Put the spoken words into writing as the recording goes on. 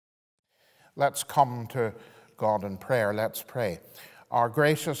Let's come to God in prayer. Let's pray. Our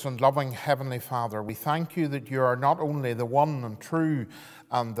gracious and loving Heavenly Father, we thank you that you are not only the one and true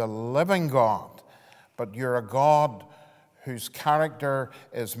and the living God, but you're a God whose character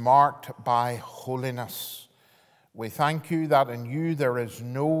is marked by holiness. We thank you that in you there is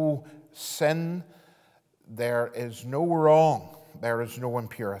no sin, there is no wrong, there is no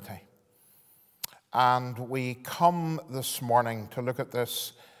impurity. And we come this morning to look at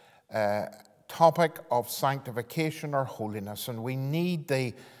this topic of sanctification or holiness, and we need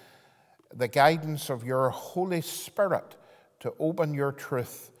the guidance of your Holy Spirit to open your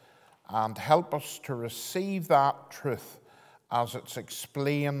truth and help us to receive that truth as it's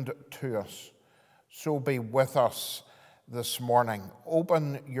explained to us. So be with us this morning.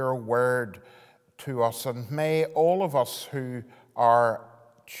 Open your word to us, and may all of us who are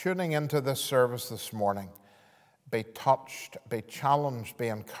tuning into this service this morning be touched, be challenged, be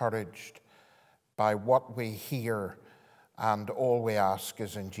encouraged by what we hear, and all we ask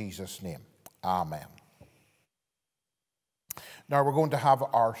is in Jesus' name. Amen. Now we're going to have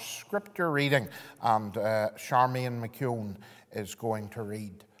our scripture reading, and Charmaine McKeown is going to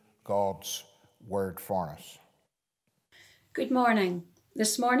read God's word for us. Good morning.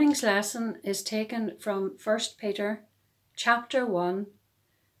 This morning's lesson is taken from 1 Peter chapter 1,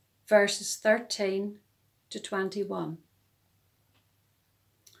 verses 13 to 21.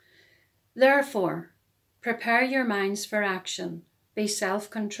 Therefore, prepare your minds for action, be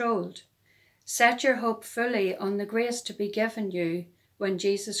self-controlled. Set your hope fully on the grace to be given you when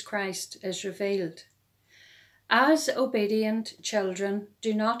Jesus Christ is revealed. As obedient children,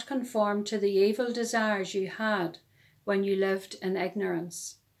 do not conform to the evil desires you had when you lived in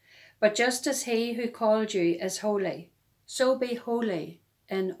ignorance. But just as he who called you is holy, so be holy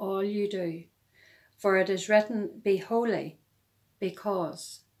in all you do. For it is written, be holy,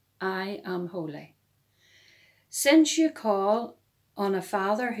 because I am holy. Since you call on a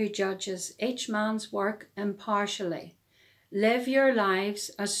Father who judges each man's work impartially, live your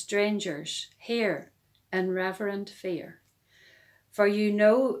lives as strangers here in reverent fear. For you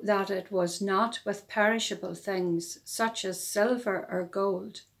know that it was not with perishable things such as silver or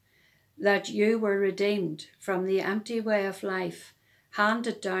gold that you were redeemed from the empty way of life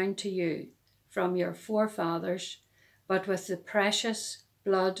handed down to you from your forefathers, but with the precious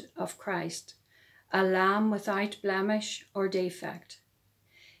blood of Christ, a lamb without blemish or defect.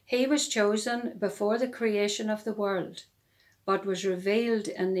 He was chosen before the creation of the world, but was revealed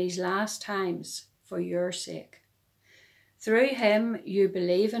in these last times for your sake. Through him you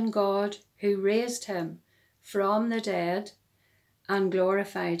believe in God, who raised him from the dead and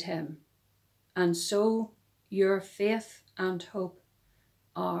glorified him, and so your faith and hope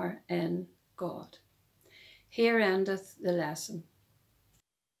are in God. Here endeth the lesson.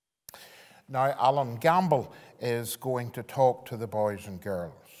 Now, Alan Gamble is going to talk to the boys and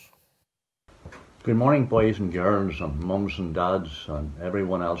girls. Good morning, boys and girls, and mums and dads, and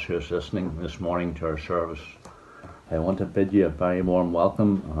everyone else who is listening this morning to our service. I want to bid you a very warm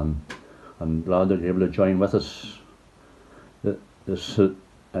welcome, and I'm glad that you're able to join with us.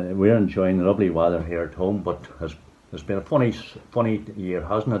 We're enjoying the lovely weather here at home, but it's been a funny year,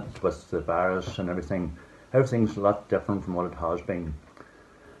 hasn't it, with the virus and everything. Everything's a lot different from what it has been.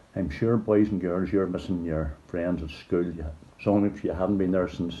 I'm sure, boys and girls, you're missing your friends at school. Some of you haven't been there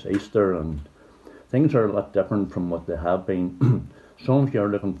since Easter, and things are a lot different from what they have been. Some of you are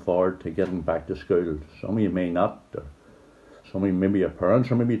looking forward to getting back to school. Some of you may not. Some of you, maybe your parents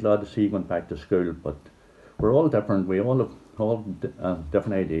are maybe glad to see you going back to school, but we're all different. We all have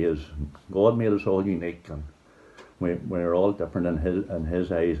different ideas. God made us all unique, and we're all different in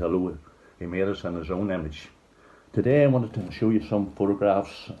His eyes, although He made us in His own image. Today I wanted to show you some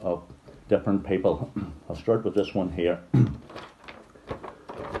photographs of different people. I'll start with this one here.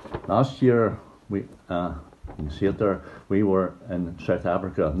 Last year, you can see it there, we were in South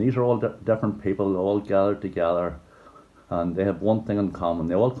Africa, and these are all different people, all gathered together, and they have one thing in common.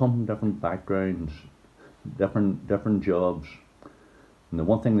 They all come from different backgrounds, different jobs, and the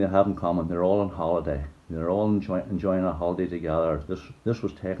one thing they have in common, they're all on holiday. They're all enjoying a holiday together. This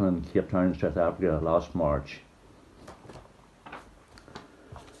was taken in Cape Town, South Africa last March.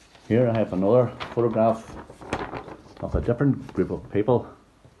 Here I have another photograph of a different group of people.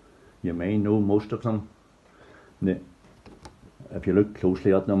 You may know most of them. If you look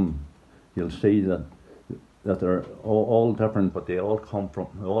closely at them, you'll see that they're all different, but they all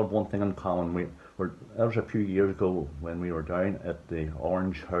have one thing in common. That was a few years ago when we were down at the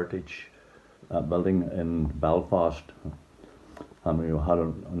Orange Heritage building in Belfast. and we had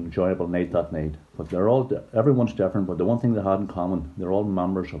an enjoyable night that night. But they're all, everyone's different, but the one thing they had in common, they're all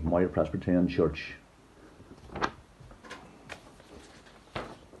members of Moira Presbyterian Church.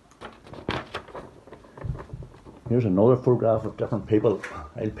 Here's another photograph of different people.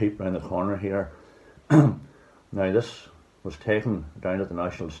 I'll peep around the corner here. Now this was taken down at the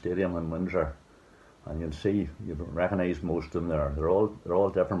National Stadium in Windsor, and you'll see, you recognise most of them there. They're all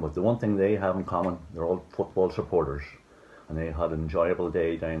different, but the one thing they have in common, they're all football supporters, and they had an enjoyable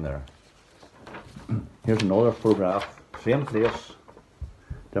day down there. Here's another photograph, same place,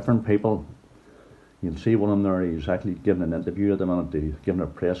 different people. You can see one of them there, he's actually giving an interview at the minute, he's giving a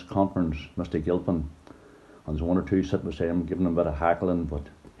press conference, Mr. Gilpin. And there's one or two sitting beside him giving him a bit of hackling, but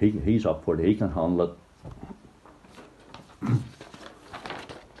he's up for it, he can handle it.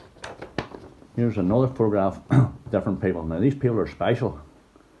 Here's another photograph, different people. Now these people are special.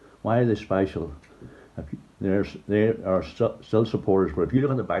 Why are they special? They are still supporters, but if you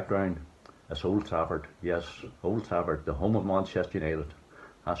look at the background, it's Old Trafford. Yes, Old Trafford, the home of Manchester United.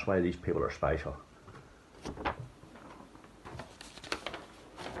 That's why these people are special.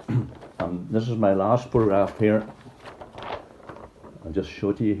 And this is my last photograph here. I'll just show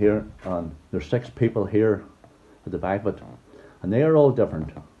it to you here. And there's 6 people here at the back of it, and they are all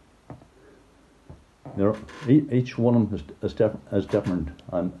different. Each one of them is different.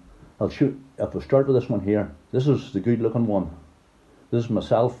 And I'll shoot. If we start with this one here, this is the good-looking one. This is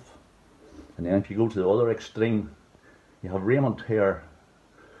myself. And then if you go to the other extreme, you have Raymond here,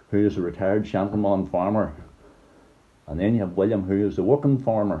 who is a retired gentleman farmer. And then you have William, who is the working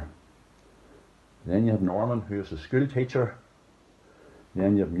farmer. Then you have Norman, who is a school teacher.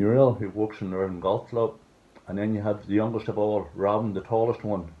 Then you have Muriel, who works in the Urban Golf Club. And then you have the youngest of all, Robin, the tallest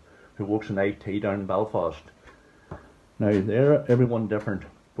one, who works in IT down in Belfast. Now, they're everyone different,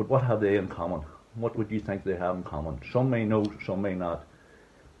 but what have they in common? What would you think they have in common? Some may know, some may not.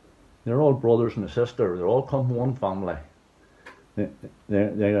 They're all brothers and a sister. They all come from one family. They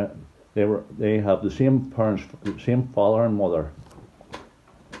have the same parents, the same father and mother.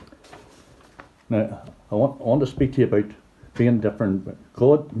 Now, I want to speak to you about being different.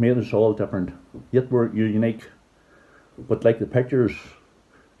 God made us all different, yet we're unique. But like the pictures,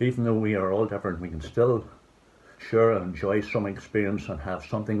 even though we are all different, we can still share and enjoy some experience and have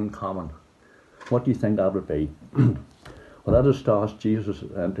something in common. What do you think that would be? Well, that is to ask Jesus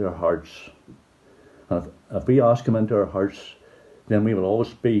into our hearts. And if we ask him into our hearts, then we will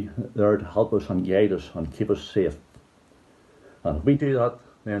always be there to help us and guide us and keep us safe. And if we do that,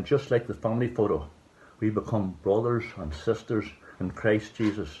 then just like the family photo, we become brothers and sisters in Christ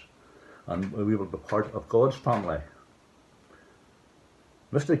Jesus, and we will be part of God's family.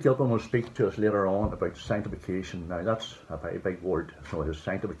 Mr. Gilpin will speak to us later on about sanctification. Now that's a very big word, so it is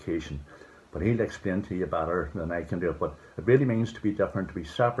sanctification, but he'll explain to you better than I can do it. But it really means to be different, to be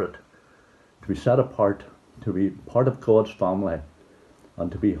separate, to be set apart, to be part of God's family,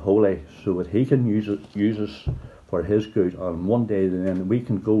 and to be holy, so that he can use us for his good, and one day then we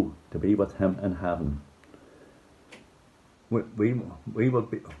can go to be with him in heaven. We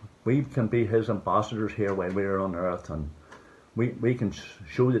can be his ambassadors here while we are on earth, and we can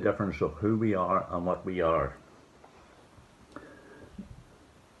show the difference of who we are and what we are.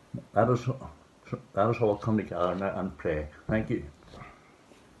 Let us all come together now and pray. Thank you.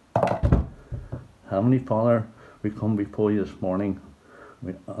 Heavenly Father, we come before you this morning,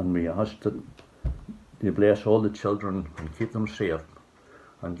 and we ask that you bless all the children and keep them safe,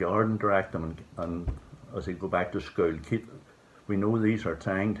 and guard and direct them, and as they go back to school. We know these are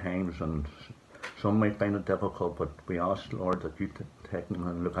trying times, and some might find it difficult, but we ask, Lord, that you take them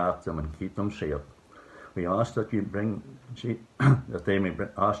and look after them and keep them safe. We ask that you that they may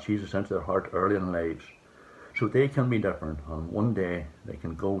ask Jesus into their heart early in lives, so they can be different, and one day they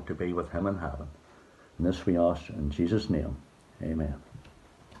can go to be with him in heaven. And this we ask in Jesus' name. Amen.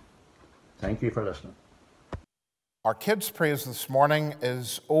 Thank you for listening. Our kids' praise this morning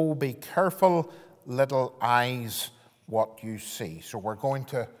is, "Oh, be careful, little eyes, what you see." So we're going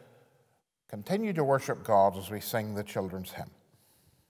to continue to worship God as we sing the children's hymn.